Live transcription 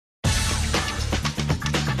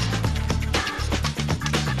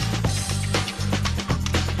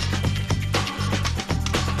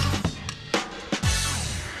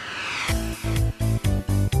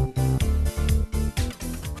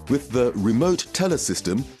With the remote teller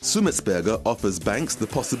system, Sumetzberger offers banks the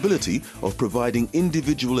possibility of providing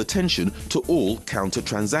individual attention to all counter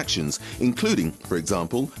transactions, including, for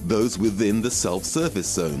example, those within the self-service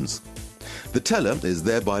zones. The teller is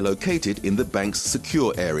thereby located in the bank's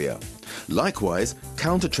secure area. Likewise,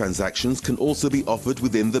 counter transactions can also be offered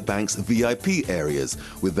within the bank's VIP areas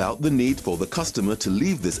without the need for the customer to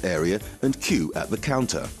leave this area and queue at the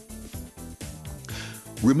counter.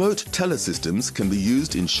 Remote teller systems can be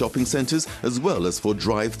used in shopping centers as well as for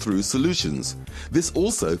drive-through solutions. This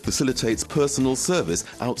also facilitates personal service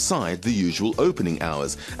outside the usual opening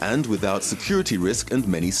hours and without security risk and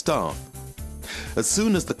many staff. As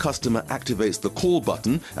soon as the customer activates the call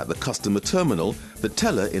button at the customer terminal, the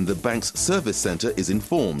teller in the bank's service center is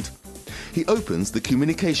informed. He opens the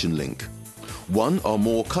communication link. One or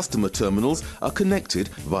more customer terminals are connected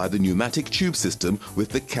via the pneumatic tube system with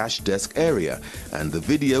the cash desk area, and the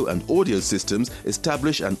video and audio systems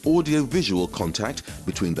establish an audio-visual contact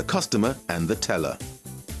between the customer and the teller.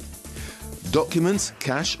 Documents,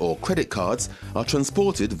 cash or credit cards are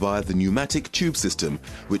transported via the pneumatic tube system,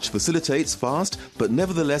 which facilitates fast but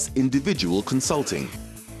nevertheless individual consulting.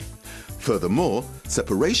 Furthermore,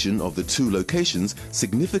 separation of the two locations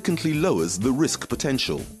significantly lowers the risk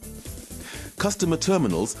potential. Customer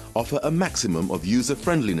terminals offer a maximum of user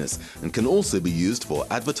friendliness and can also be used for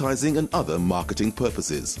advertising and other marketing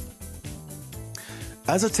purposes.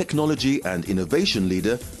 As a technology and innovation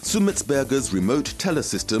leader, Sumetzberger's remote teller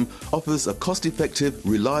system offers a cost-effective,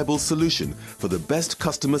 reliable solution for the best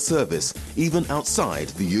customer service, even outside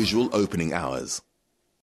the usual opening hours.